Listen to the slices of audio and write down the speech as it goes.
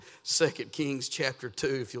2 Kings chapter 2,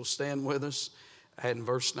 if you'll stand with us, and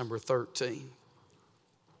verse number 13.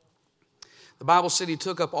 The Bible said he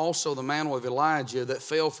took up also the mantle of Elijah that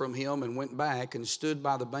fell from him and went back and stood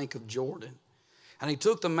by the bank of Jordan. And he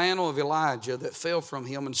took the mantle of Elijah that fell from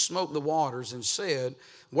him and smote the waters and said,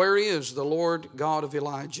 Where is the Lord God of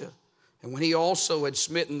Elijah? And when he also had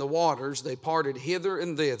smitten the waters, they parted hither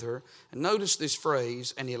and thither. And notice this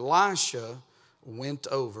phrase, and Elisha went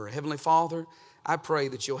over. Heavenly Father, I pray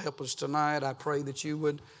that you'll help us tonight. I pray that you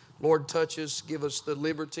would, Lord, touch us, give us the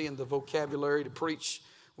liberty and the vocabulary to preach.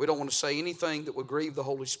 We don't want to say anything that would grieve the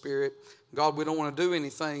Holy Spirit. God, we don't want to do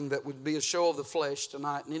anything that would be a show of the flesh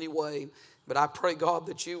tonight in any way. But I pray, God,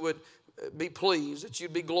 that you would be pleased, that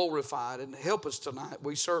you'd be glorified and help us tonight.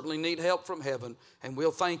 We certainly need help from heaven, and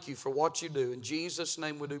we'll thank you for what you do. In Jesus'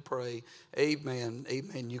 name we do pray. Amen.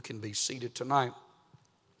 Amen. You can be seated tonight.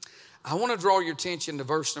 I want to draw your attention to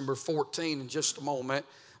verse number 14 in just a moment.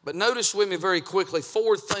 But notice with me very quickly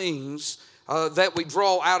 4 things that we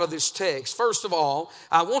draw out of this text. First of all,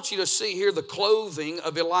 I want you to see here the clothing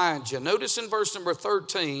of Elijah. Notice in verse number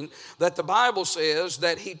 13 that the Bible says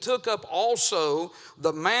that he took up also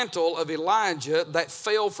the mantle of Elijah that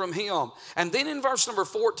fell from him. And then in verse number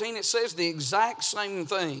 14 it says the exact same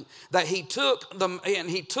thing, that he took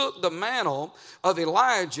the mantle of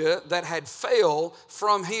Elijah that had fell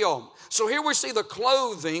from him. So here we see the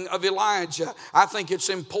clothing of Elijah. I think it's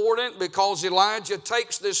important because Elijah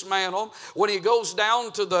takes this mantle when he goes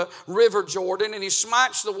down to the river Jordan and he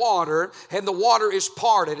smites the water and the water is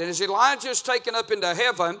parted. And as Elijah is taken up into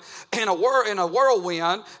heaven in a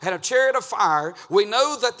whirlwind and a chariot of fire, we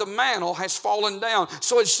know that the mantle has fallen down.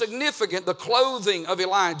 So it's significant, the clothing of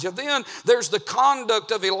Elijah. Then there's the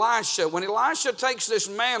conduct of Elisha. When Elisha takes this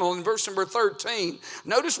mantle in verse number 13,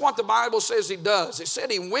 notice what the Bible says he does. It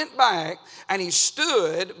said he went back and he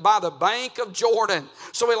stood by the bank of Jordan.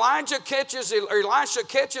 So Elisha catches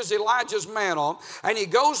Elijah's mantle and he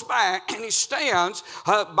goes back and he stands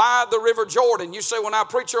by the river Jordan. You say, well, now,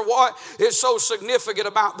 preacher, what is so significant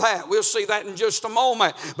about that? We'll see that in just a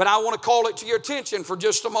moment. But I want to call it to your attention for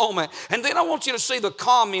just a moment. And then I want you to see the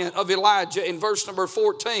comment of Elijah in verse number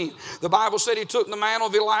 14. The Bible said he took the mantle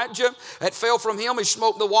of Elijah that fell from him. He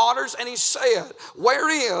smote the waters and he said, Where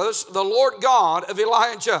is the Lord God of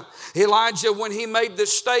Elijah? Elijah, when he made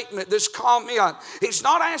this statement, this comment, he's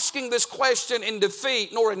not asking this question in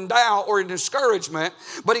defeat, nor in doubt, or in discouragement,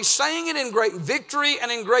 but he's saying it in great victory and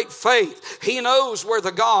in great faith. He knows where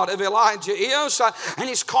the God of Elijah is, and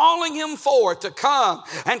he's calling him forth to come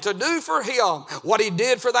and to do for him what he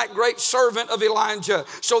did for that great servant of Elijah.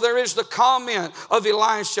 So there is the comment of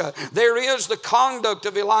Elisha. There is the conduct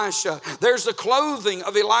of Elisha. There's the clothing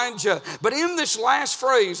of Elijah. But in this last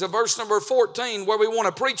phrase of verse number 14, where we want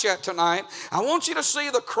to preach at tonight, I want you to see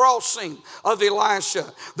the crossing of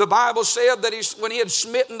Elisha. The Bible said that when he had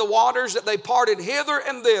smitten the waters, that they parted hither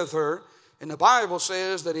and thither, and the Bible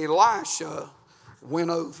says that Elisha went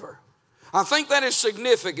over. I think that is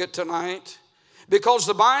significant tonight because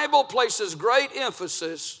the Bible places great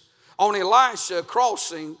emphasis on Elisha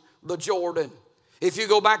crossing the Jordan. If you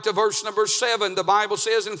go back to verse number 7, the Bible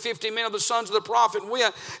says, and 50 men of the sons of the prophet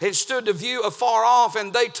went and stood to view afar off,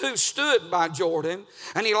 and they too stood by Jordan.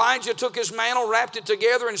 And Elijah took his mantle, wrapped it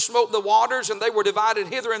together, and smote the waters, and they were divided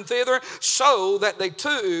hither and thither, so that they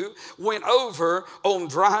too went over on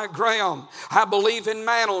dry ground. I believe in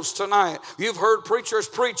mantles tonight. You've heard preachers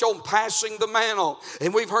preach on passing the mantle,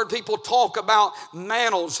 and we've heard people talk about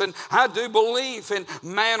mantles, and I do believe in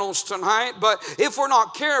mantles tonight, but if we're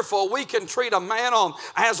not careful, we can treat a mantle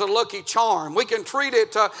as a lucky charm. We can treat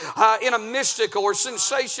it in a mystical or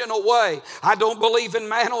sensational way. I don't believe in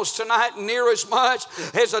mantles tonight near as much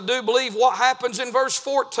as I do believe what happens in verse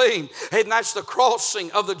 14, and that's the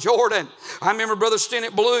crossing of the Jordan. I remember Brother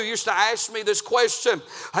Stennett Blue used to ask me this question.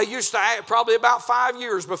 I used to ask probably about 5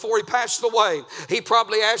 years before he passed away. He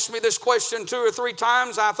probably asked me this question 2 or 3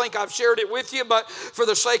 times. I think I've shared it with you, but for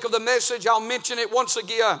the sake of the message, I'll mention it once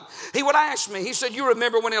again. He would ask me, he said, you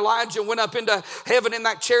remember when Elijah went up into heaven in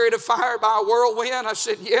that chariot of fire by a whirlwind? I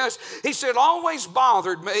said, yes. He said, it always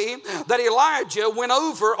bothered me that Elijah went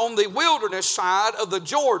over on the wilderness side of the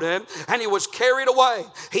Jordan and he was carried away.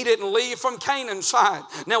 He didn't leave from Canaan's side.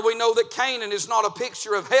 Now we know that Canaan is not a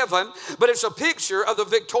picture of heaven, but it's a picture of the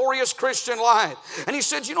victorious Christian life. And he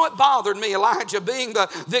said, you know, it bothered me, Elijah, being the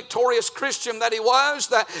victorious Christian that he was,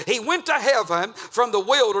 that he went to heaven from the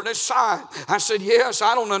wilderness side. I said, yes,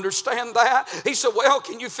 I don't understand that. He said, well,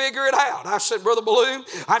 can you figure it out? I said, Brother Balloon,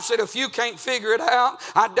 I've said if you can't figure it out,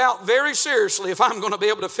 I doubt very seriously if I'm going to be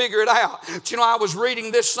able to figure it out. But I was reading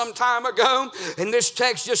this some time ago, and this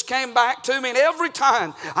text just came back to me, and every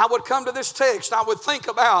time I would come to this text, I would think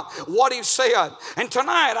about what he said. And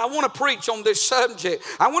tonight I want to preach on this subject.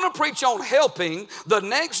 I want to preach on helping the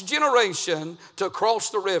next generation to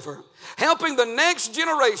cross the river. Helping the next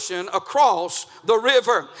generation across the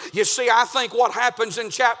river. You see, I think what happens in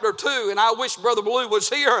chapter 2, and I wish Brother Blue was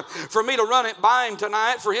here for me to run it by him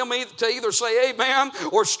tonight, for him to either say amen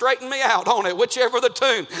or straighten me out on it, whichever the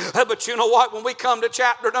tune. But you know what? When we come to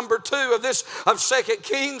chapter number 2 of 2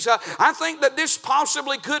 Kings, I think that this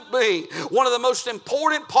possibly could be one of the most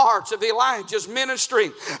important parts of Elijah's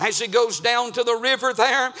ministry. As he goes down to the river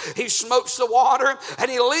there, he smokes the water, and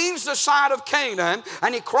he leaves the side of Canaan,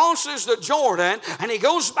 and he crosses the Jordan, and he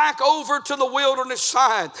goes back over to the wilderness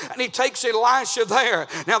side, and he takes Elisha there.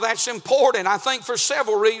 Now that's important, I think, for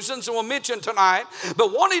several reasons, and we'll mention tonight.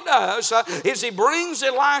 But what he does is he brings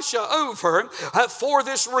Elisha over for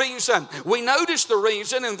this reason. We notice the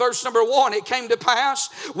reason in verse number 1. It came to pass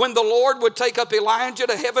when the Lord would take up Elijah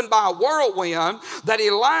to heaven by a whirlwind, that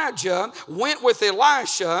Elijah went with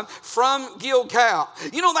Elisha from Gilgal.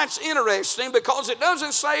 You know, that's interesting, because it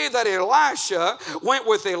doesn't say that Elisha went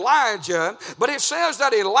with Elijah, but it says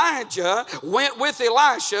that Elijah went with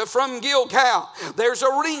Elisha from Gilgal. There's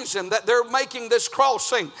a reason that they're making this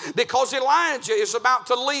crossing, because Elijah is about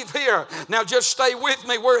to leave here. Now just stay with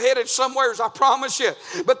me. We're headed somewhere, I promise you.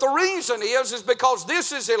 But the reason is because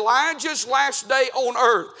this is Elijah's last day on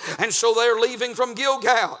earth. And so they're leaving from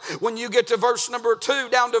Gilgal. When you get to verse number 2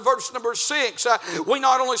 down to verse number 6, we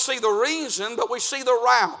not only see the reason, but we see the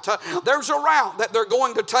route. There's a route that they're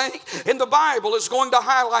going to take, and the Bible is going to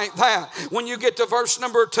highlight that. When you get to verse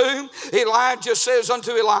number 2, Elijah says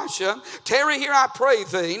unto Elisha, tarry here, I pray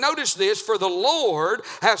thee. Notice this, for the Lord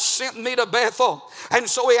has sent me to Bethel. And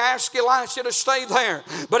so he asked Elisha to stay there.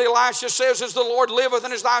 But Elisha says, as the Lord liveth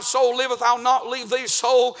and as thy soul liveth, I'll not leave thee.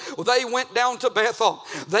 So they went down to Bethel.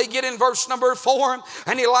 They get in verse number 4,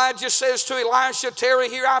 and Elijah says to Elisha, tarry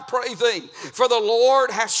here, I pray thee, for the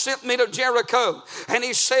Lord has sent me to Jericho. And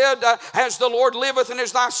he said, as the Lord liveth and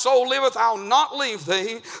as thy soul liveth, I'll not leave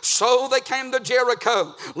thee. So they came to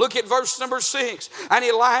Jericho. Look at verse number 6. And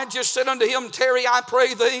Elijah said unto him, tarry, I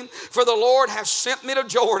pray thee, for the Lord has sent me to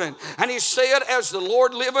Jordan. And he said, as the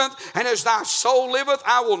Lord liveth and as thy soul liveth,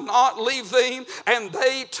 I will not leave thee. And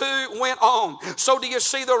they too went on. So do you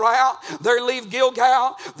see the route? They leave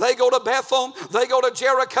Gilgal, they go to Bethel, they go to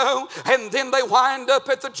Jericho, and then they wind up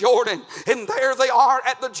at the Jordan. And there they are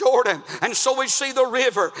at the Jordan. And so we see the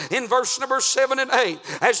river in verse number 7 and 8.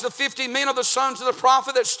 As the 50 men of the sons of the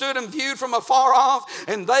prophet that stood and viewed from afar off,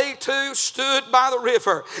 and they too stood by the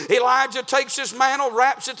river. Elijah takes his mantle,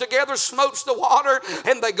 wraps it together, smokes the water,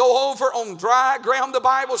 and they go over on dry ground, the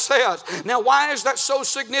Bible says. Now, why is that so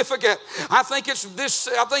significant? I think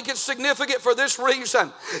it's significant for this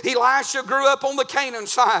reason. Elisha grew up on the Canaan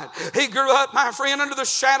side. He grew up, my friend, under the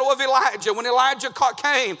shadow of Elijah. When Elijah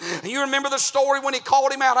came, and you remember the story when he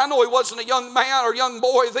called him out. I know he wasn't a young man or young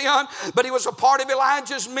boy then, but he was a part of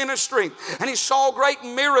Elijah's ministry, and he saw great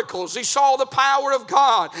miracles. He saw the power of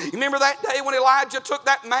God. You remember that day when Elijah took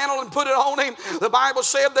that mantle and put it on him? The Bible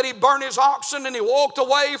said that he burned his oxen and he walked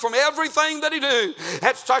away from everything that he knew.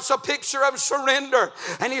 That's a picture of surrender,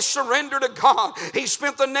 and he surrendered to God. He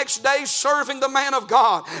spent the next day serving the man of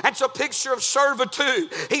God. That's a picture of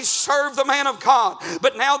servitude. He served the man of God,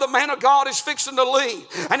 but now the man of God is fixing to leave,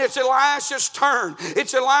 and it's Elisha's turn.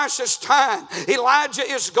 It's Elisha's time. Elijah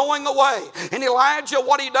is going away, and Elijah,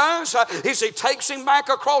 what he does is he takes him back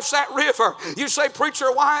across that river. You say,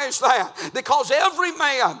 preacher, why is that? Because every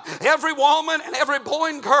man, every woman, and every boy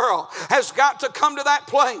and girl has got to come to that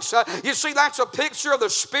place. You see, that's a picture of the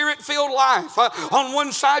Spirit-filled life. On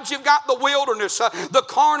one side, you've got the wilderness, the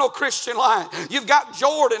carnal Christian life. You've got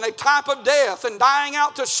Jordan, a type of death and dying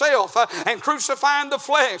out to self and crucifying the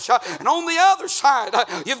flesh. And on the other side,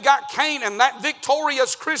 you've got Canaan, that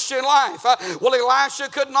victorious Christian life. Well, Elisha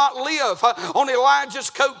could not live on Elijah's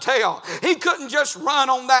coattail. He couldn't just run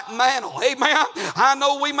on that mantle. Amen. I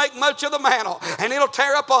know we make much of the mantle, and it'll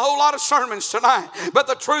tear up a whole lot of sermons tonight. But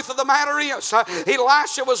the truth of the matter is,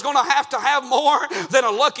 Elisha was going to have more than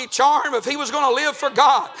a lucky charm if he was going to live for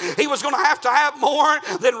God. He was going to have more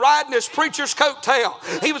than riding his preacher's coattail.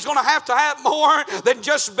 He was going to have more than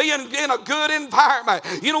just being in a good environment.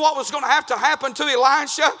 You know what was going to happen to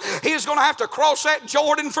Elisha? He was going to have to cross that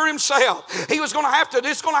Jordan for himself. He was going to have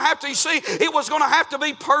to, you see, it was going to have to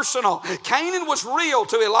be personal. Canaan was real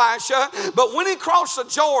to Elisha, but when he crossed the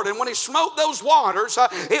Jordan, when he smote those waters,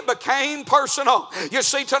 it became personal. You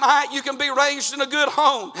see, tonight you can be raised in a good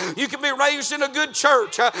home. You can be raised in a good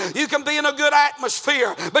church. You can be in a good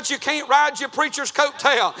atmosphere, but you can't ride your preacher's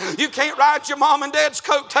coattail. You can't ride your mom and dad's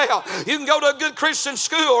coattail. You can go to a good Christian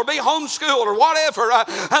school or be homeschooled or whatever.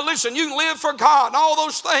 Listen, you can live for God and all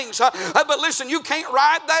those things, but listen, you can't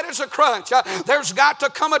ride that as a crutch. There's got to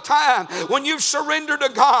come a time when you've surrendered to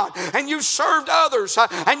God and you've served others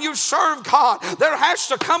and you've served God. There has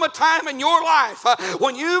to come a time in your life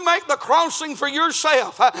when you make the crossing for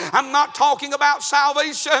yourself. I'm not talking about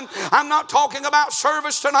salvation. I'm not talking about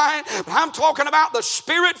service tonight, but I'm talking about the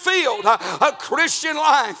Spirit-filled Christian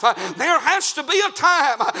life. There has to be a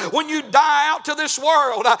time when you die out to this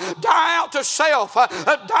world, die out to self,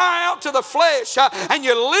 die out to the flesh, and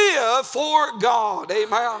you live for God.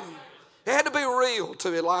 Amen. It had to be real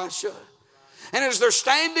to Elisha. And as they're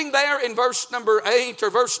standing there in verse number 8 or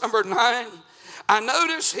verse number 9, I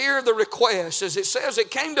notice here the request. As it says,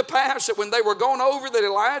 it came to pass that when they were gone over, that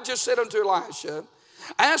Elijah said unto Elisha,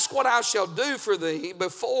 ask what I shall do for thee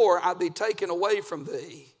before I be taken away from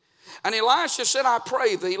thee. And Elisha said, I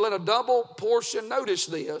pray thee, let a double portion, notice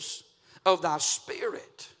this, of thy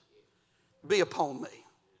spirit be upon me.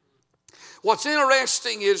 What's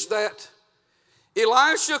interesting is that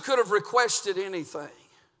Elisha could have requested anything.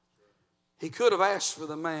 He could have asked for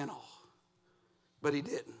the mantle, but he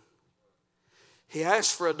didn't. He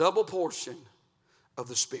asked for a double portion of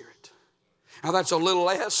the Spirit. Now that's a little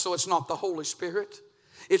less, so it's not the Holy Spirit.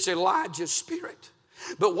 It's Elijah's spirit.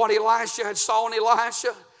 But what Elisha had saw in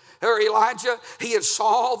Elijah, he had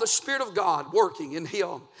saw the Spirit of God working in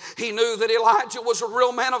him. He knew that Elijah was a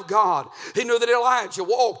real man of God. He knew that Elijah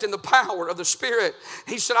walked in the power of the Spirit.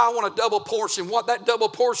 He said, I want a double portion. What that double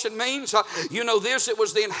portion means, you know this, it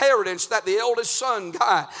was the inheritance that the eldest son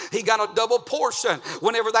got. He got a double portion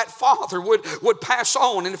whenever that father would pass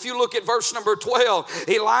on. And if you look at verse number 12,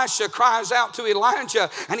 Elisha cries out to Elijah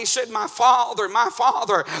and he said, my father,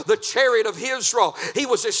 the chariot of Israel. He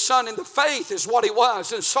was his son in the faith is what he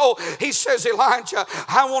was. And so he says, Elijah,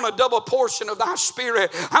 I want a double portion of thy spirit.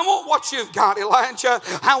 I want what you've got, Elijah.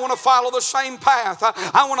 I want to follow the same path.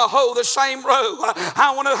 I want to hoe the same row.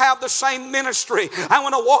 I want to have the same ministry. I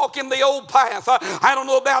want to walk in the old path. I don't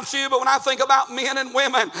know about you, but when I think about men and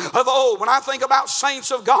women of old, when I think about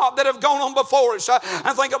saints of God that have gone on before us,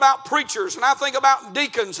 I think about preachers and I think about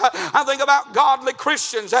deacons. I think about godly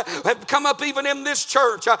Christians that have come up even in this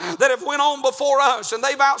church that have went on before us and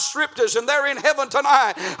they've outstripped us and they're in heaven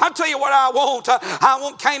tonight. I tell you what I want. I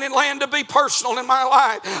want Canaan land to be personal in my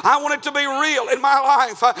life. I want it to be real in my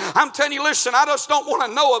life. I'm telling you, listen, I just don't want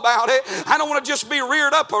to know about it. I don't want to just be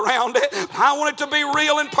reared up around it. I want it to be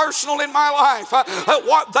real and personal in my life.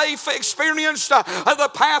 What they've experienced, the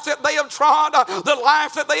path that they have trod, the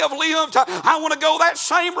life that they have lived. I want to go that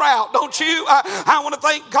same route, don't you? I want to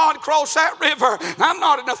thank God cross that river. I'm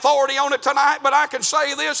not an authority on it tonight, but I can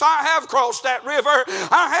say this. I have crossed that river.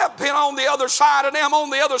 I have been on the other side and am on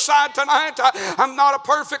the other side tonight. I'm not a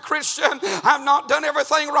perfect Christian. I've not done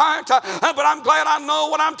everything right, but I'm glad I know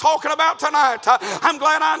what I'm talking about tonight. I'm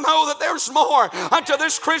glad I know that there's more to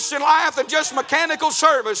this Christian life than just mechanical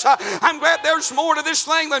service. I'm glad there's more to this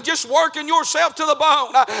thing than just working yourself to the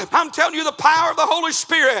bone. I'm telling you, the power of the Holy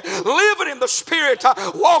Spirit, living in the Spirit,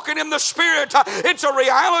 walking in the Spirit, it's a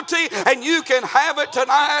reality and you can have it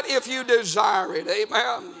tonight if you desire it.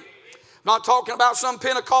 Amen. I'm not talking about some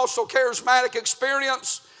Pentecostal charismatic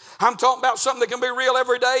experience. I'm talking about something that can be real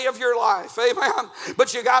every day of your life. Amen.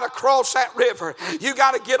 But you got to cross that river. You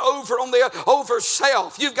got to get over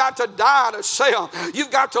self. You've got to die to self.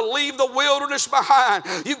 You've got to leave the wilderness behind.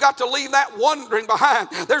 You've got to leave that wandering behind.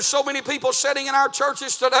 There's so many people sitting in our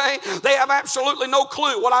churches today. They have absolutely no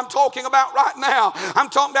clue what I'm talking about right now. I'm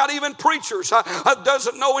talking about even preachers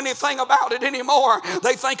doesn't know anything about it anymore.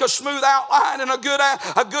 They think a smooth outline and a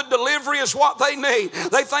good delivery is what they need.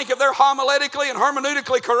 They think if they're homiletically and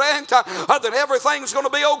hermeneutically correct, then everything's going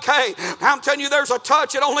to be okay. I'm telling you, there's a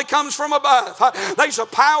touch that only comes from above. There's a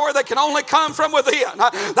power that can only come from within.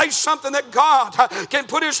 There's something that God can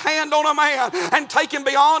put his hand on a man and take him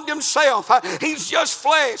beyond himself. He's just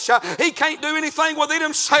flesh. He can't do anything within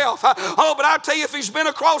himself. Oh, but I tell you, if he's been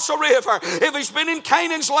across a river, if he's been in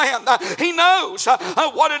Canaan's land, he knows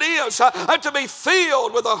what it is to be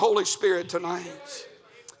filled with the Holy Spirit tonight.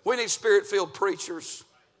 We need Spirit-filled preachers,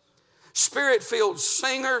 Spirit-filled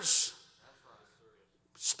singers,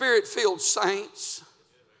 Spirit-filled saints,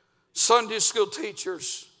 Sunday school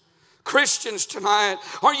teachers, Christians tonight.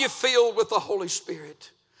 Are you filled with the Holy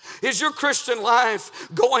Spirit? Is your Christian life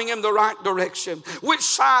going in the right direction? Which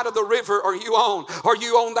side of the river are you on? Are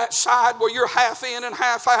you on that side where you're half in and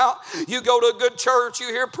half out? You go to a good church, you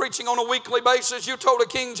hear preaching on a weekly basis, you told a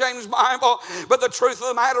King James Bible, but the truth of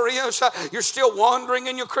the matter is you're still wandering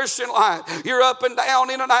in your Christian life. You're up and down,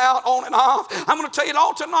 in and out, on and off. I'm going to tell you, it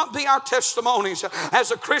ought to not be our testimonies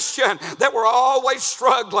as a Christian that we're always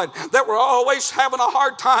struggling, that we're always having a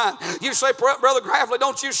hard time. You say, Brother Gravely,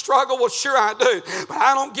 don't you struggle? Well, sure I do, but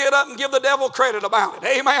I don't get up and give the devil credit about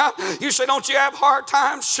it. Amen. You say, don't you have hard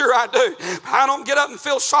times? Sure I do. I don't get up and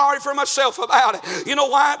feel sorry for myself about it. You know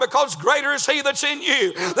why? Because greater is he that's in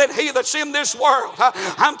you than he that's in this world.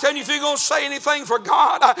 I'm telling you, if you're going to say anything for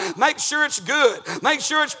God, make sure it's good. Make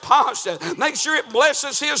sure it's positive. Make sure it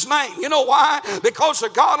blesses his name. You know why? Because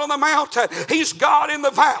of God on the mountain, he's God in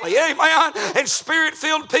the valley. Amen. And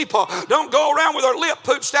spirit-filled people don't go around with their lip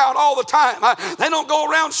pooched out all the time. They don't go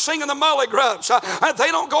around singing the mully grubs.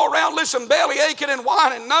 They don't go around, listen, belly aching and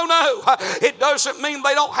whining. No. It doesn't mean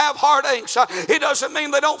they don't have heartaches. It doesn't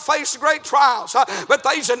mean they don't face great trials. But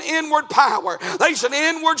there's an inward power. There's an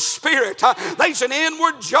inward spirit. There's an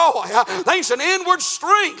inward joy. There's an inward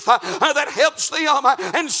strength that helps them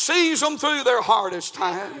and sees them through their hardest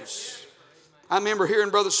times. I remember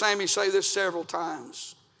hearing Brother Sammy say this several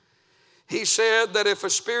times. He said that if a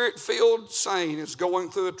spirit-filled saint is going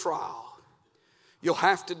through a trial, you'll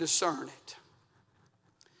have to discern it.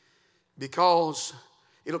 Because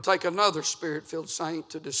it'll take another spirit-filled saint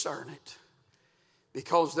to discern it.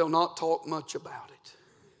 Because they'll not talk much about it.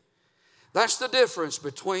 That's the difference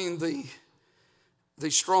between the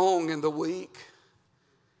strong and the weak.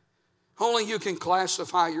 Only you can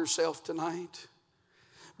classify yourself tonight.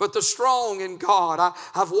 But the strong in God,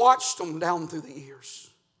 I've watched them down through the years.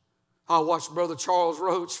 I watched Brother Charles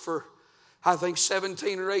Roach for, I think,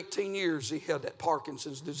 17 or 18 years. He had that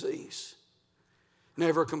Parkinson's disease.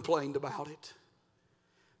 Never complained about it.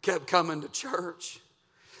 Kept coming to church.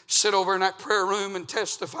 Sit over in that prayer room and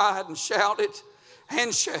testified and shouted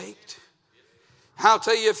and shaked. I'll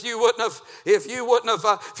tell you, if you'd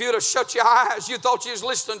have shut your eyes, you thought you was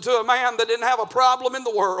listening to a man that didn't have a problem in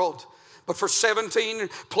the world. But for 17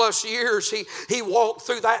 plus years, he walked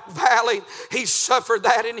through that valley. He suffered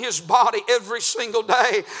that in his body every single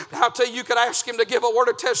day. I'll tell you, you could ask him to give a word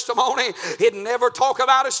of testimony. He'd never talk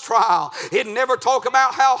about his trial. He'd never talk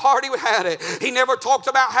about how hard he had it. He never talked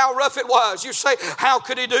about how rough it was. You say, how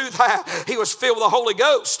could he do that? He was filled with the Holy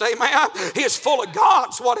Ghost. Amen. He is full of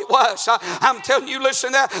God's what it was. I'm telling you,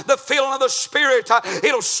 listen, that the feeling of the Spirit,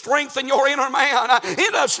 it'll strengthen your inner man.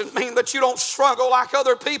 It doesn't mean that you don't struggle like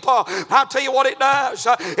other people. I'll tell you what it does.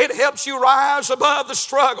 It helps you rise above the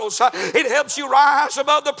struggles. It helps you rise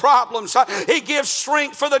above the problems. It gives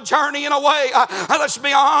strength for the journey in a way that's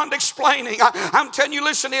beyond explaining. I'm telling you,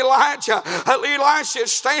 listen, Elijah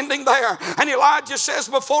is standing there, and Elijah says,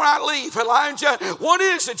 before I leave, Elijah, what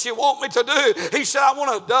is it you want me to do? He said, I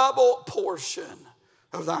want a double portion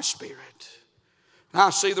of thy Spirit. Now I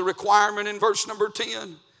see the requirement in verse number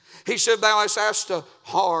 10. He said, thou hast asked a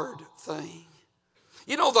hard thing.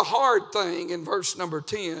 You know, the hard thing in verse number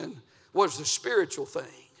 10 was the spiritual thing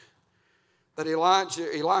that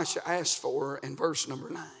Elisha asked for in verse number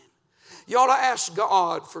 9. You ought to ask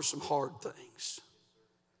God for some hard things.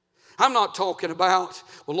 I'm not talking about,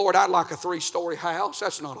 well, Lord, I'd like a 3-story house.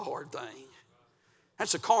 That's not a hard thing.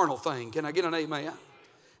 That's a carnal thing. Can I get an amen?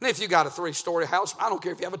 And if you got a 3-story house, I don't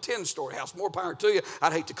care if you have a 10-story house. More power to you.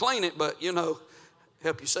 I'd hate to clean it, but,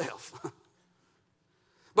 help yourself.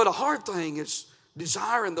 But a hard thing is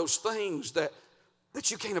desiring those things that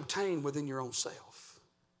you can't obtain within your own self.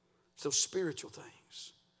 It's those spiritual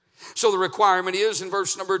things. So the requirement is in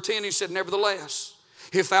verse number 10, he said, nevertheless,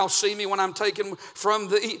 if thou see me when I'm taken from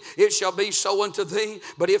thee, it shall be so unto thee.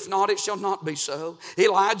 But if not, it shall not be so.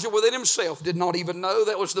 Elijah within himself did not even know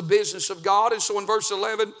that was the business of God. And so in verse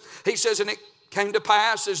 11, he says, and it came to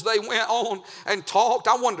pass as they went on and talked.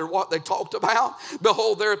 I wonder what they talked about.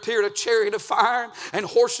 Behold, there appeared a chariot of fire and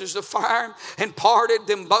horses of fire and parted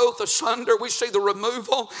them both asunder. We see the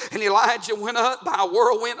removal. And Elijah went up by a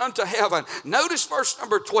whirlwind unto heaven. Notice verse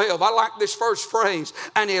number 12. I like this first phrase.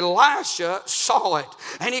 And Elisha saw it.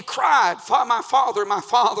 And he cried, my father,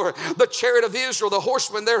 the chariot of Israel, the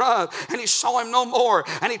horsemen thereof. And he saw him no more.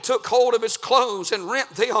 And he took hold of his clothes and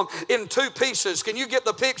rent them in 2 pieces. Can you get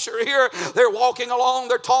the picture here? There walking along.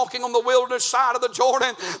 They're talking on the wilderness side of the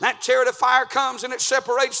Jordan. That chariot of fire comes and it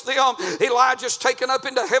separates them. Elijah's taken up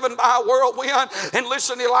into heaven by a whirlwind. And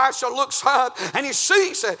listen, Elisha looks up and he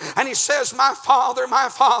sees it. And he says, my Father, my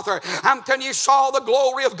Father. I'm telling you, he saw the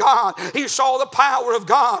glory of God. He saw the power of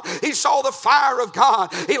God. He saw the fire of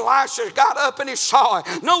God. Elisha got up and he saw it.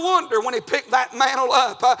 No wonder when he picked that mantle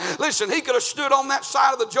up. Listen, he could have stood on that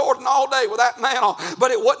side of the Jordan all day with that mantle,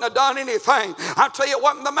 but it wouldn't have done anything. I tell you, it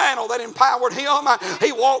wasn't the mantle that empowered him.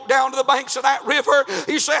 He walked down to the banks of that river.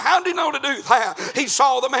 You say, how did he know to do that? He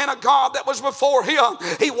saw the man of God that was before him.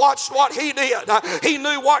 He watched what he did. He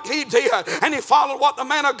knew what he did, and he followed what the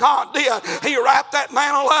man of God did. He wrapped that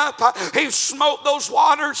mantle up. He smote those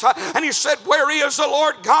waters, and he said, where is the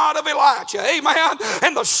Lord God of Elijah? Amen.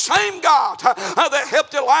 And the same God that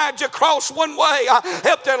helped Elijah cross one way,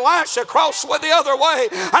 helped Elisha cross the other way.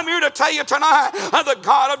 I'm here to tell you tonight, the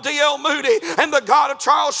God of D.L. Moody and the God of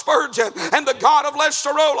Charles Spurgeon and the God of Lester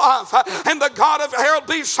Roloff and the God of Harold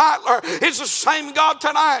B. Seidler is the same God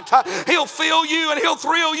tonight. He'll fill you and he'll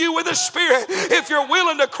thrill you with his Spirit if you're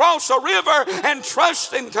willing to cross a river and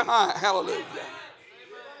trust him tonight. Hallelujah.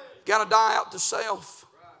 Got to die out to self.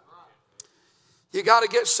 You got to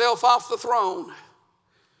get self off the throne.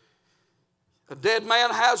 A dead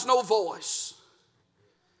man has no voice.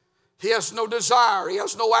 He has no desire. He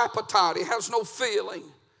has no appetite. He has no feeling.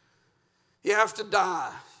 You have to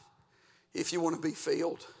die if you want to be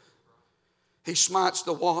filled. He smites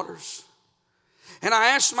the waters. And I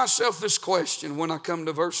asked myself this question when I come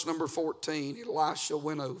to verse number 14. Elisha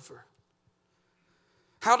went over.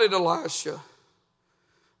 How did Elisha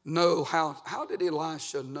know how did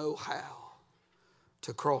Elisha know how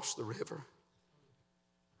to cross the river?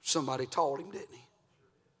 Somebody taught him, didn't he?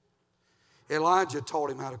 Elijah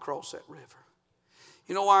taught him how to cross that river.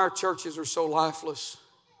 You know why our churches are so lifeless?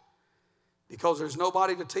 Because there's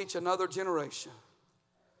nobody to teach another generation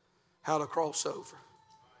how to cross over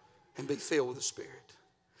and be filled with the Spirit.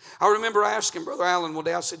 I remember asking Brother Allen one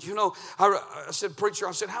day, I said, I said, preacher,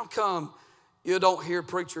 I said, how come you don't hear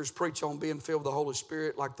preachers preach on being filled with the Holy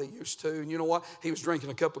Spirit like they used to? And you know what? He was drinking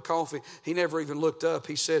a cup of coffee. He never even looked up.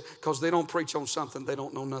 He said, because they don't preach on something they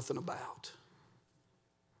don't know nothing about.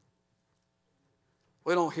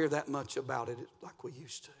 We don't hear that much about it like we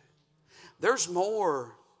used to. There's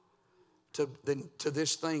more to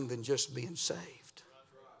this thing than just being saved.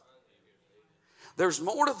 There's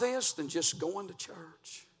more to this than just going to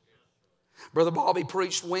church. Brother Bobby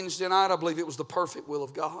preached Wednesday night. I believe it was the perfect will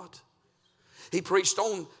of God. He preached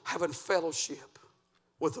on having fellowship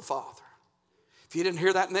with the Father. If you didn't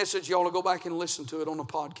hear that message, you ought to go back and listen to it on a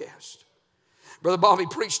podcast. Brother Bobby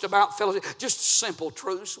preached about fellowship. Just simple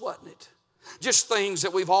truths, wasn't it? Just things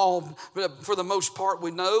that we've all, for the most part, we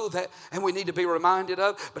know that and we need to be reminded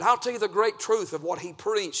of. But I'll tell you the great truth of what he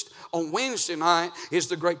preached on Wednesday night is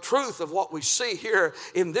the great truth of what we see here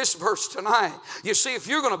in this verse tonight. You see, if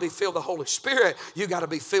you're going to be filled with the Holy Spirit, you got to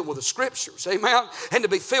be filled with the Scriptures. Amen? And to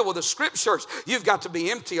be filled with the Scriptures, you've got to be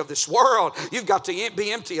empty of this world. You've got to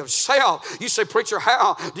be empty of self. You say, preacher,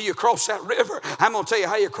 how do you cross that river? I'm going to tell you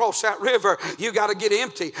how you cross that river. You got to get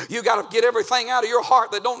empty. You got to get everything out of your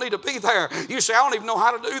heart that don't need to be there. You say, I don't even know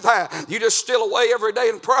how to do that. You just steal away every day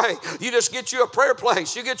and pray. You just get you a prayer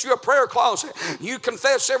place. You get you a prayer closet. You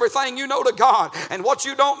confess everything you know to God. And what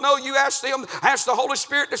you don't know, you ask the Holy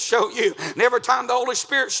Spirit to show you. And every time the Holy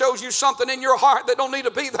Spirit shows you something in your heart that don't need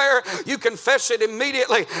to be there, you confess it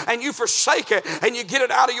immediately and you forsake it and you get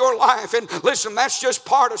it out of your life. And listen, that's just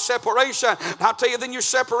part of separation. I'll tell you, then you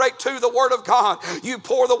separate to the Word of God. You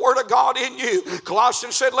pour the Word of God in you.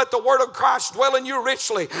 Colossians said, let the Word of Christ dwell in you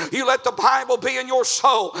richly. You let the Bible be in your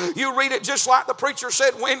soul. You read it just like the preacher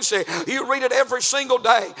said Wednesday. You read it every single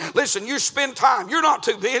day. Listen, you spend time. You're not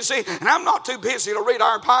too busy, and I'm not too busy to read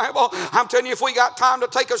our Bible. I'm telling you, if we got time to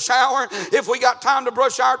take a shower, if we got time to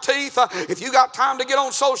brush our teeth, if you got time to get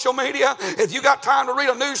on social media, if you got time to read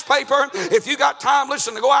a newspaper, if you got time,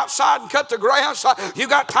 listen, to go outside and cut the grass, you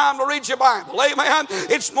got time to read your Bible. Amen.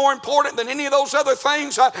 It's more important than any of those other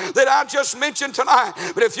things that I just mentioned tonight.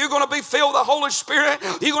 But if you're going to be filled with the Holy Spirit,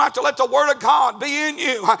 you're going to have to let the Word of God be in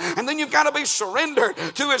you. And then you've got to be surrendered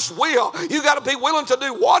to His will. You've got to be willing to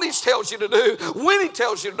do what He tells you to do, when He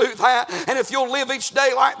tells you to do that. And if you'll live each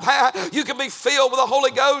day like that, you can be filled with the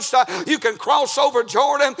Holy Ghost. You can cross over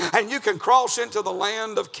Jordan and you can cross into the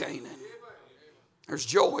land of Canaan. There's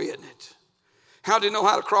joy in it. How do you know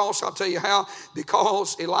how to cross? I'll tell you how.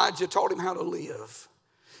 Because Elijah taught him how to live.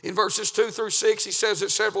 In verses 2 through 6, he says it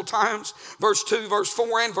several times. Verse 2, verse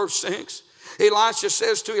 4, and verse 6. Elisha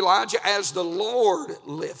says to Elijah, as the Lord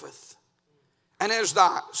liveth, and as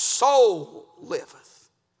thy soul liveth.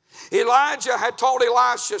 Elijah had taught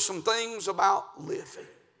Elisha some things about living.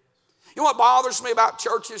 You know what bothers me about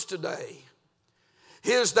churches today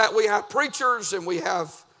is that we have preachers and we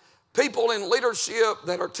have people in leadership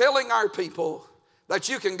that are telling our people that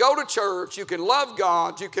you can go to church, you can love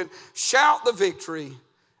God, you can shout the victory,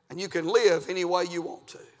 and you can live any way you want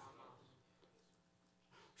to.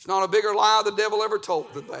 There's not a bigger lie the devil ever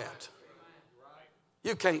told than that.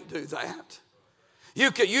 You can't do that.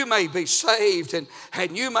 You may be saved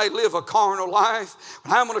and you may live a carnal life.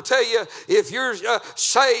 But I'm going to tell you, if you're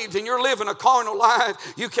saved and you're living a carnal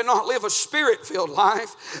life, you cannot live a spirit-filled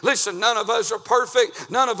life. Listen, none of us are perfect.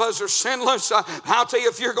 None of us are sinless. I'll tell you,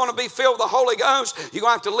 if you're going to be filled with the Holy Ghost, you're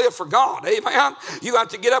going to have to live for God. Amen? You have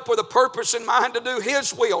to get up with a purpose in mind to do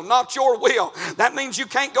His will, not your will. That means you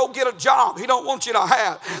can't go get a job He don't want you to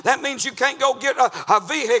have. That means you can't go get a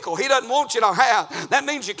vehicle He doesn't want you to have. That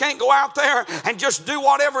means you can't go out there and just do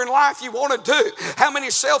whatever in life you want to do. How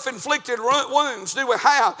many self-inflicted wounds do we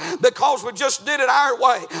have because we just did it our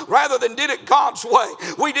way rather than did it God's way?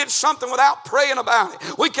 We did something without praying about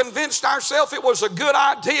it. We convinced ourselves it was a good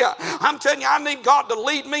idea. I'm telling you, I need God to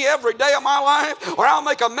lead me every day of my life or I'll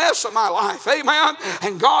make a mess of my life. Amen.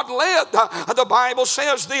 And God led. The Bible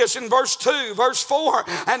says this in verse 2, verse 4,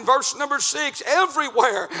 and verse number 6.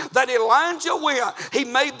 Everywhere that Elijah went, he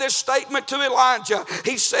made this statement to Elijah.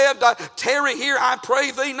 He said, tarry here, I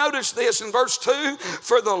pray thee. Notice this in verse 2.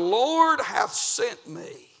 For the Lord hath sent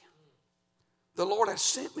me. The Lord hath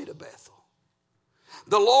sent me to Bethel.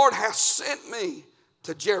 The Lord hath sent me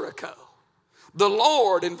to Jericho. The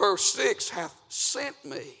Lord, in verse 6, hath sent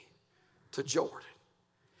me to Jordan.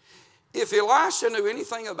 If Elisha knew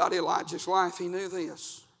anything about Elijah's life, he knew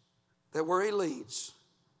this, that where he leads,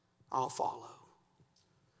 I'll follow.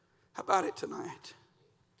 How about it tonight?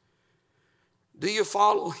 Do you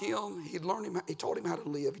follow him? He taught him how to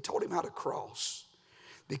live. He taught him how to cross.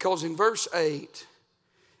 Because in verse 8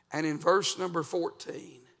 and in verse number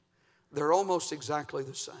 14, they're almost exactly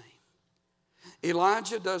the same.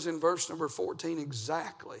 Elijah does in verse number 14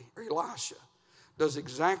 exactly, or Elisha does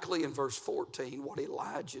exactly in verse 14 what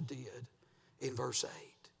Elijah did in verse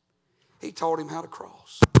 8. He taught him how to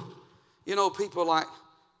cross. You know, people like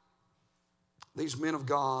these men of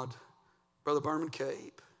God, Brother Berman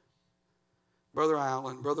Cape, Brother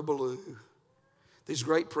Allen, Brother Ballou, these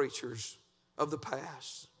great preachers of the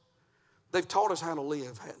past, they've taught us how to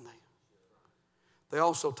live, hadn't they? They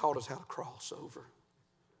also taught us how to cross over.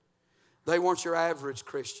 They weren't your average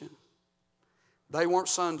Christian. They weren't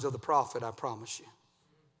sons of the prophet, I promise you.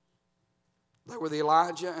 They were the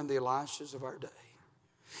Elijah and the Elishas of our day.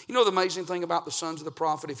 You know the amazing thing about the sons of the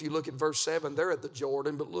prophet, if you look at verse 7, they're at the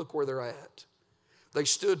Jordan, but look where they're at. They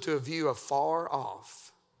stood to a view afar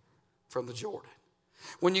off from the Jordan.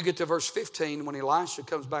 When you get to verse 15, when Elisha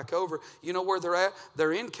comes back over, you know where they're at?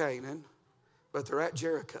 They're in Canaan, but they're at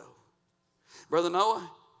Jericho. Brother Noah,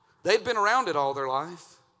 they'd been around it all their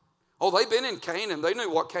life. Oh, they've been in Canaan. They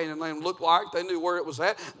knew what Canaan land looked like. They knew where it was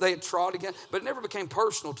at. They had trod again, but it never became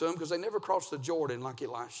personal to them because they never crossed the Jordan like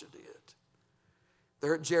Elisha did.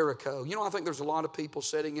 They're at Jericho. You know, I think there's a lot of people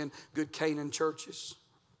sitting in good Canaan churches,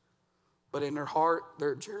 but in their heart,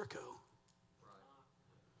 they're at Jericho.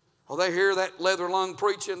 Oh, they hear that leather lung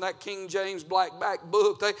preaching, that King James black back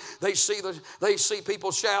book. They see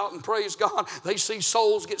people shout and praise God. They see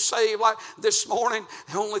souls get saved like this morning.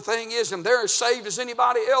 The only thing is, and they're as saved as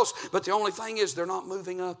anybody else, but the only thing is they're not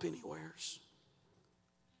moving up anywhere.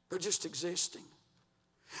 They're just existing.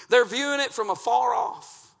 They're viewing it from afar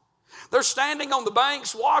off. They're standing on the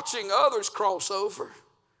banks watching others cross over,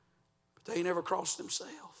 but they never crossed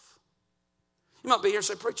themselves. You might be here and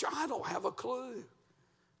say, preacher, I don't have a clue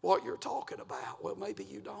what you're talking about. Well, maybe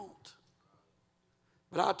you don't.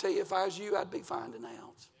 But I'll tell you, if I was you, I'd be finding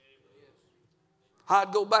out.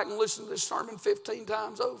 I'd go back and listen to this sermon 15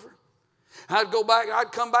 times over. I'd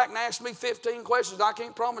come back and ask me 15 questions. I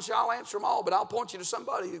can't promise you I'll answer them all, but I'll point you to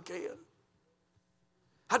somebody who can.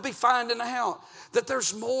 I'd be finding out that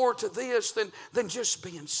there's more to this than just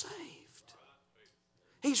being saved.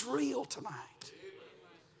 He's real tonight.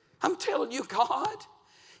 I'm telling you, God,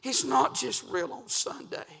 He's not just real on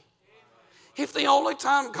Sunday. If the only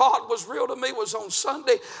time God was real to me was on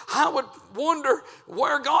Sunday, I would wonder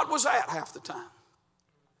where God was at half the time.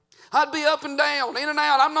 I'd be up and down, in and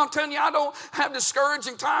out. I'm not telling you I don't have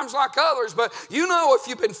discouraging times like others, but you know if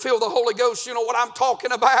you've been filled with the Holy Ghost, you know what I'm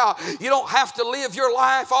talking about. You don't have to live your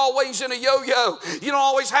life always in a yo-yo. You don't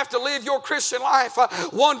always have to live your Christian life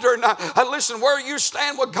wondering, listen, where you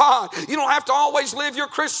stand with God. You don't have to always live your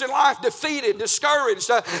Christian life defeated, discouraged,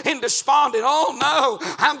 and despondent. Oh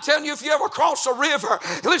no, I'm telling you, if you ever cross a river,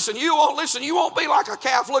 listen, you won't be like a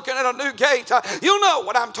calf looking at a new gate. You know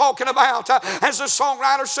what I'm talking about. As the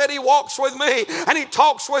songwriter said, he walks with me and he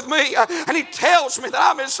talks with me and he tells me that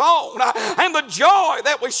I'm his own. And the joy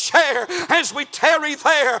that we share as we tarry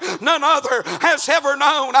there, none other has ever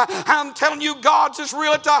known. I'm telling you, God's as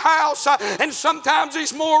real at the house, and sometimes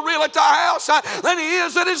he's more real at the house than he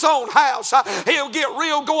is at his own house. He'll get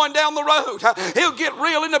real going down the road. He'll get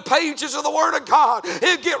real in the pages of the Word of God.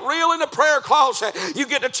 He'll get real in the prayer closet. You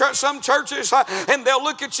get to church, some churches, and they'll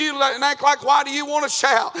look at you and act like, why do you want to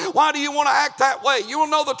shout? Why do you want to act that way? You want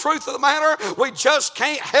to know the truth of the matter? We just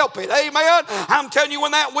can't help it. Amen? I'm telling you,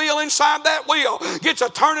 when that wheel inside that wheel gets a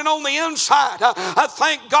turning on the inside, I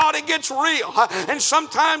thank God it gets real. And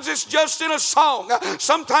sometimes it's just in a song.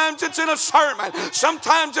 Sometimes it's in a sermon.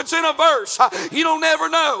 Sometimes it's in a verse. You don't ever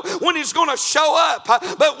know when he's going to show up.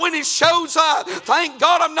 But when he shows up, thank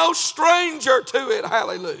God I'm no stranger to it.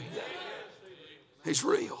 Hallelujah. He's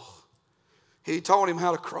real. He taught him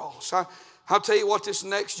how to cross. I'll tell you what this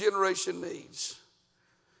next generation needs.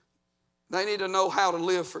 They need to know how to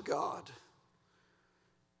live for God.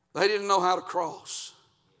 They didn't know how to cross.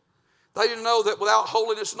 They didn't know that without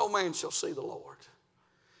holiness no man shall see the Lord.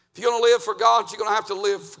 If you're going to live for God, you're going to have to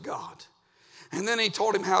live for God. And then he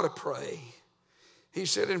taught him how to pray. He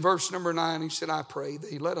said in verse number 9, he said, I pray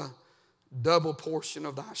thee, let a double portion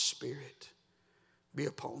of thy spirit be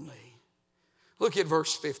upon me. Look at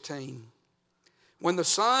verse 15. When the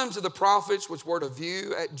sons of the prophets which were to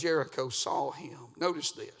view at Jericho saw him,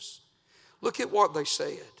 notice this. Look at what they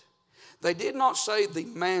said. They did not say the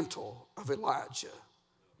mantle of Elijah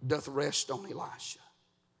doth rest on Elisha,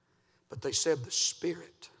 but they said the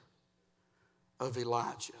spirit of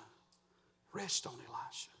Elijah rest on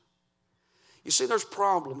Elisha. You see, there's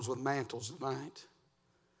problems with mantles tonight,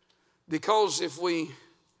 because if we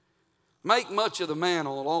make much of the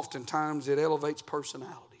mantle, oftentimes it elevates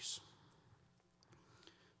personalities.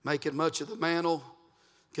 Making much of the mantle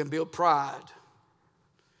can build pride.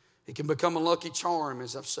 It can become a lucky charm,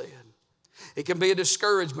 as I've said. It can be a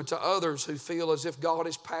discouragement to others who feel as if God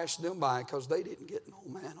has passed them by because they didn't get no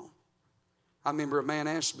mantle. I remember a man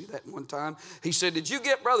asked me that one time. He said, did you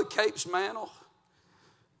get Brother Cape's mantle?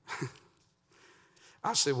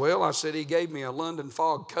 I said, well, he gave me a London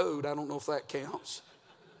Fog coat. I don't know if that counts.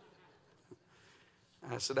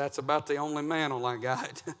 I said, that's about the only mantle I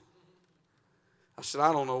got. I said,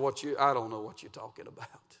 I don't know what you're talking about.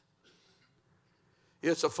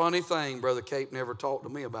 It's a funny thing, Brother Cape never talked to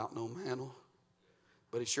me about no mantle,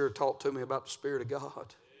 but he sure talked to me about the Spirit of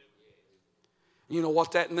God. You know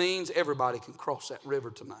what that means? Everybody can cross that river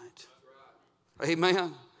tonight.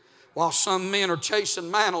 Amen. While some men are chasing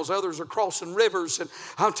mantles, others are crossing rivers. And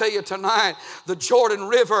I'll tell you tonight, the Jordan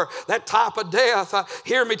River, that type of death,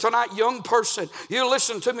 hear me tonight, young person, you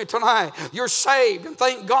listen to me tonight. You're saved, and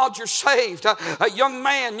thank God you're saved. A young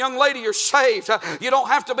man, young lady, you're saved. You don't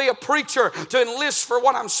have to be a preacher to enlist for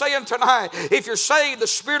what I'm saying tonight. If you're saved, the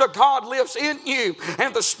Spirit of God lives in you. And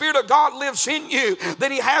if the Spirit of God lives in you,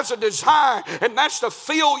 then He has a desire, and that's to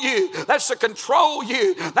fill you. That's to control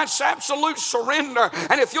you. That's absolute surrender.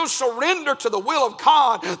 And if you'll surrender to the will of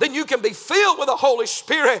God, then you can be filled with the Holy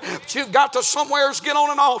Spirit. But you've got to somewhere get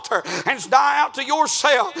on an altar and die out to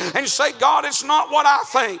yourself and say, God, it's not what I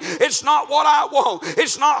think. It's not what I want.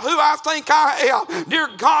 It's not who I think I am. Dear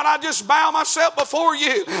God, I just bow myself before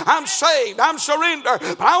you. I'm saved. I'm surrendered.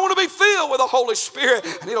 But I want to be filled with the Holy Spirit,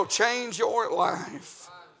 and it'll change your life.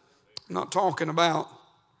 I'm not talking about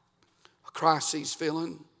a crisis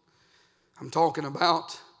feeling. I'm talking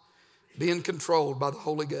about being controlled by the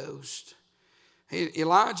Holy Ghost.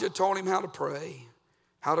 Elijah taught him how to pray,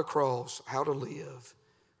 how to cross, how to live.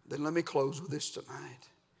 Then let me close with this tonight.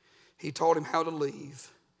 He taught him how to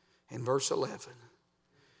leave in verse 11.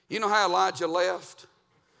 You know how Elijah left?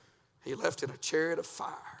 He left in a chariot of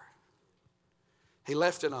fire. He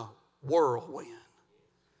left in a whirlwind.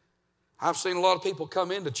 I've seen a lot of people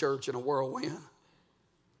come into church in a whirlwind.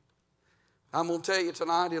 I'm going to tell you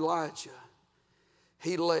tonight, Elijah,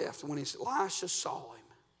 he left. When Elisha saw him,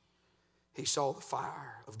 he saw the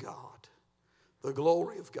fire of God, the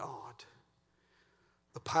glory of God,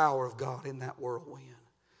 the power of God in that whirlwind.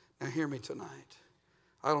 Now hear me tonight.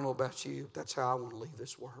 I don't know about you, but that's how I want to leave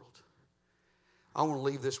this world. I want to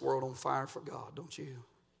leave this world on fire for God, don't you?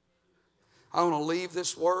 I want to leave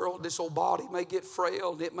this world. This old body may get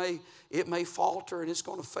frail, and it may falter, and it's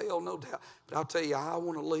going to fail, no doubt. But I'll tell you, I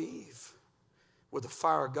want to leave with the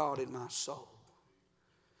fire of God in my soul.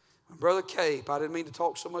 And Brother Cape, I didn't mean to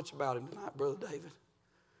talk so much about him tonight, Brother David.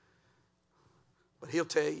 But he'll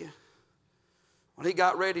tell you, when he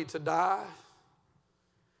got ready to die,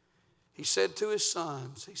 he said to his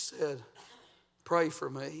sons, he said, pray for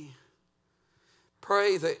me.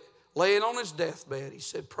 Pray that, laying on his deathbed, he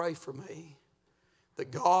said, pray for me,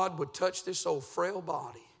 that God would touch this old frail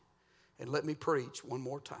body and let me preach one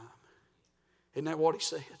more time. Isn't that what he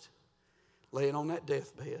said? Laying on that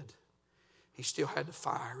deathbed, he still had the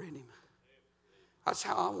fire in him. That's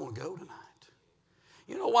how I want to go tonight.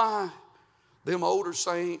 You know why them older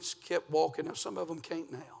saints kept walking? Now, some of them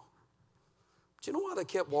can't now. But you know why they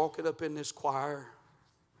kept walking up in this choir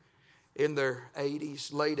in their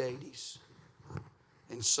 80s, late 80s,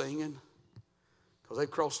 and singing? Because they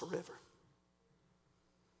crossed the river.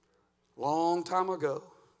 Long time ago.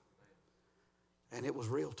 And it was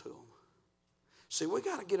real to them. See, we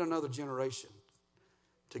got to get another generation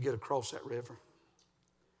to get across that river.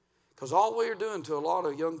 Because all we're doing to a lot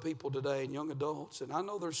of young people today and young adults, and I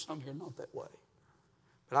know there's some here not that way,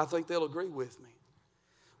 but I think they'll agree with me.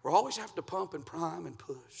 We always have to pump and prime and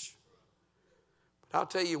push. But I'll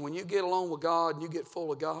tell you, when you get along with God and you get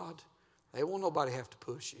full of God, they won't nobody have to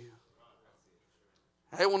push you.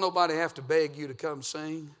 They won't nobody have to beg you to come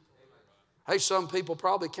sing. Hey, some people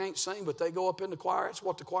probably can't sing, but they go up in the choir. That's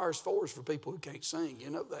what the choir's for, is for people who can't sing. You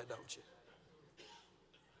know that, don't you?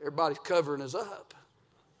 Everybody's covering us up.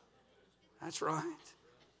 That's right.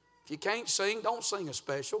 If you can't sing, don't sing a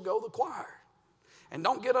special. Go to the choir. And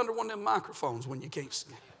don't get under one of them microphones when you can't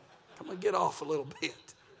sing. Come on, get off a little bit.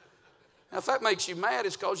 Now, if that makes you mad,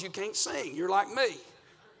 it's because you can't sing. You're like me.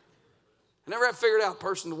 I never have figured out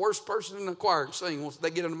the worst person in the choir can sing once they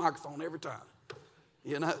get in the microphone every time.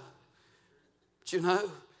 You know? But you know,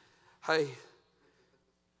 hey,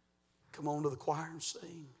 come on to the choir and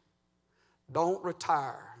sing. Don't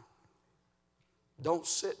retire. Don't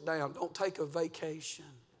sit down. Don't take a vacation.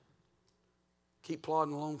 Keep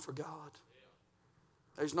plodding along for God.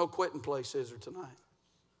 There's no quitting place, is there, tonight?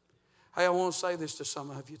 Hey, I want to say this to some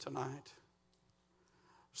of you tonight.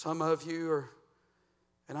 Some of you are,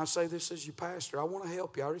 and I say this as your pastor, I want to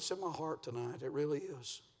help you. I already said my heart tonight. It really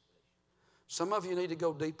is. Some of you need to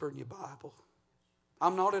go deeper in your Bible.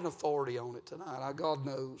 I'm not in authority on it tonight. God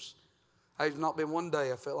knows. There's not been one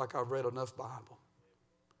day I felt like I've read enough Bible.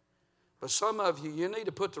 But some of you need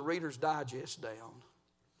to put the Reader's Digest down.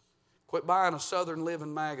 Quit buying a Southern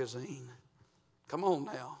Living magazine. Come on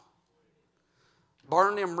now.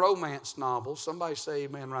 Burn them romance novels. Somebody say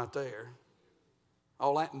amen right there.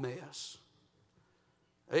 All that mess.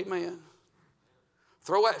 Amen.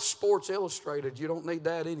 Throw that Sports Illustrated. You don't need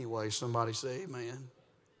that anyway. Somebody say amen.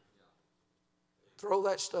 Throw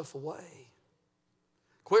that stuff away.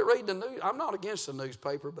 Quit reading the news. I'm not against the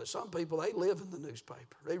newspaper, but some people, they live in the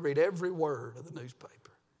newspaper. They read every word of the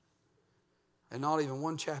newspaper. And not even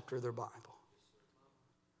one chapter of their Bible.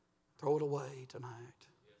 Throw it away tonight.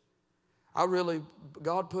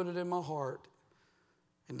 God put it in my heart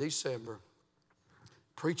in December.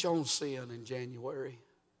 Preach on sin in January.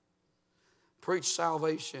 Preach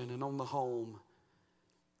salvation and on the home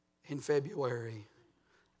in February.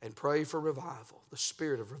 And pray for revival, the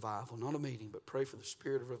spirit of revival, not a meeting, but pray for the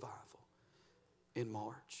spirit of revival in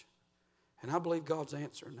March. And I believe God's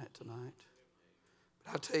answering that tonight.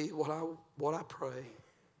 But I tell you what I pray.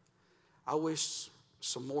 I wish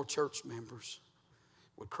some more church members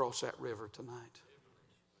would cross that river tonight.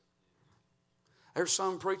 There's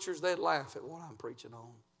some preachers that laugh at what I'm preaching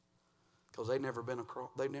on because they've never been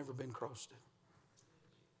crossed it.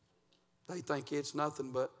 They think it's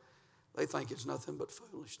nothing but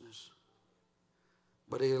foolishness.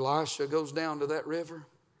 But Elisha goes down to that river,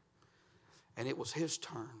 and it was his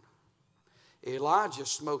turn. Elijah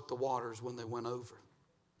smote the waters when they went over.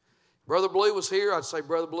 Brother Blue was here. I'd say,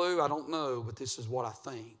 Brother Blue, I don't know, but this is what I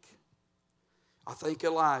think. I think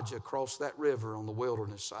Elijah crossed that river on the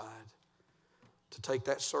wilderness side to take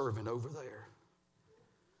that servant over there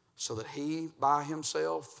so that he, by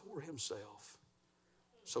himself, for himself,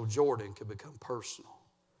 so Jordan could become personal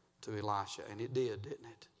to Elisha. And it did, didn't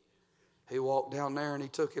it? He walked down there and he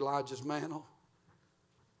took Elijah's mantle.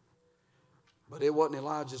 But it wasn't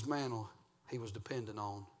Elijah's mantle he was dependent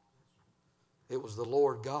on. It was the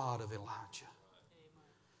Lord God of Elijah.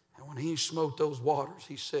 And when he smote those waters,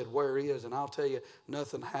 he said, where is, and I'll tell you,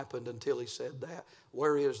 nothing happened until he said that.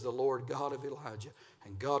 Where is the Lord God of Elijah?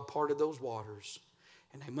 And God parted those waters.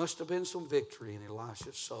 And there must have been some victory in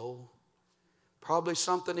Elisha's soul. Probably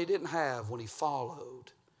something he didn't have when he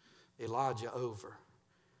followed Elijah over.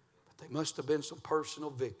 But there must have been some personal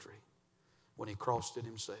victory when he crossed it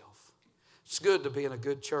himself. It's good to be in a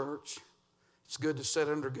good church. It's good to sit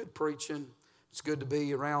under good preaching. It's good to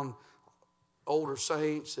be around older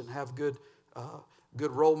saints and have good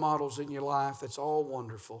role models in your life. That's all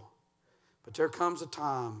wonderful. But there comes a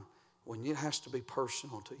time when it has to be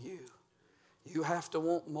personal to you. You have to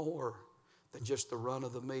want more than just the run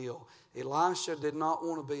of the mill. Elisha did not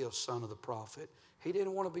want to be a son of the prophet. He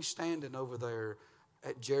didn't want to be standing over there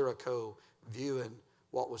at Jericho viewing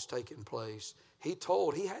what was taking place. He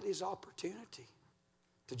had his opportunity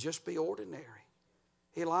to just be ordinary.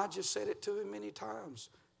 Elijah said it to him many times.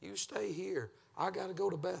 You stay here. I got to go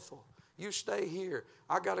to Bethel. You stay here.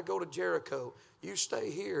 I got to go to Jericho. You stay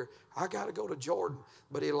here. I got to go to Jordan.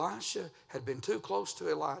 But Elisha had been too close to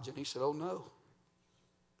Elijah. And he said, oh no.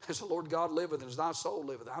 As the Lord God liveth and as thy soul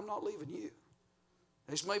liveth, I'm not leaving you.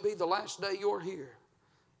 This may be the last day you're here.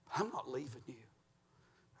 But I'm not leaving you.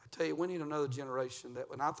 I tell you, we need another generation that,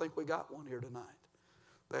 and I think we got one here tonight,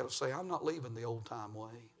 that'll say, I'm not leaving the old time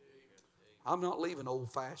way. I'm not leaving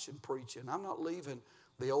old-fashioned preaching. I'm not leaving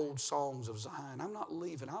the old songs of Zion. I'm not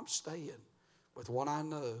leaving. I'm staying with what I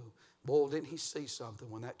know. Boy, didn't he see something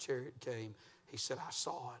when that chariot came? He said, I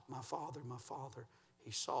saw it. My father.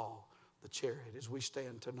 He saw the chariot as we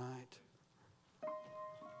stand tonight.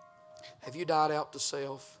 Have you died out to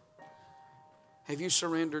self? Have you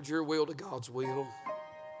surrendered your will to God's will?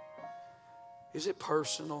 Is it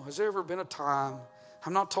personal? Has there ever been a time?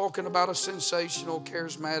 I'm not talking about a sensational,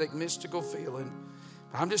 charismatic, mystical feeling.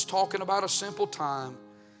 I'm just talking about a simple time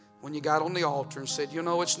when you got on the altar and said, you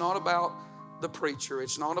know, it's not about the preacher.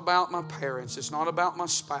 It's not about my parents. It's not about my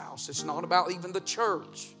spouse. It's not about even the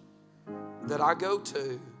church that I go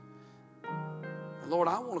to. And Lord,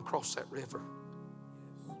 I want to cross that river.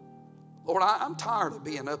 Lord, I'm tired of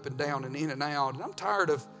being up and down and in and out. And I'm tired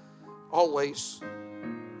of always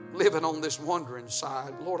living on this wandering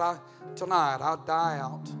side. Lord, tonight I die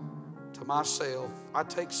out to myself. I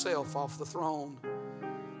take self off the throne.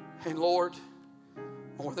 And Lord,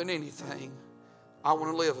 more than anything, I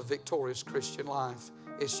want to live a victorious Christian life.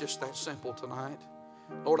 It's just that simple tonight.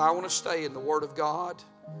 Lord, I want to stay in the Word of God.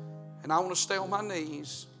 And I want to stay on my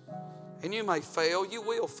knees. And you may fail. You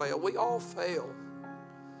will fail. We all fail.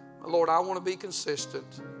 But Lord, I want to be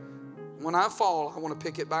consistent. When I fall, I want to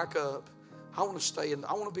pick it back up. I want to stay in.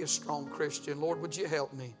 I want to be a strong Christian. Lord, would you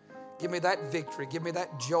help me? Give me that victory. Give me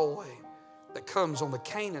that joy that comes on the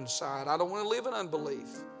Canaan side. I don't want to live in unbelief.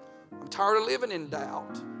 I'm tired of living in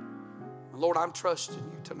doubt. And Lord, I'm trusting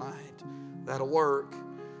you tonight. That'll work.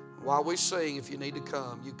 While we sing, if you need to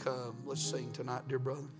come, you come. Let's sing tonight, dear brother.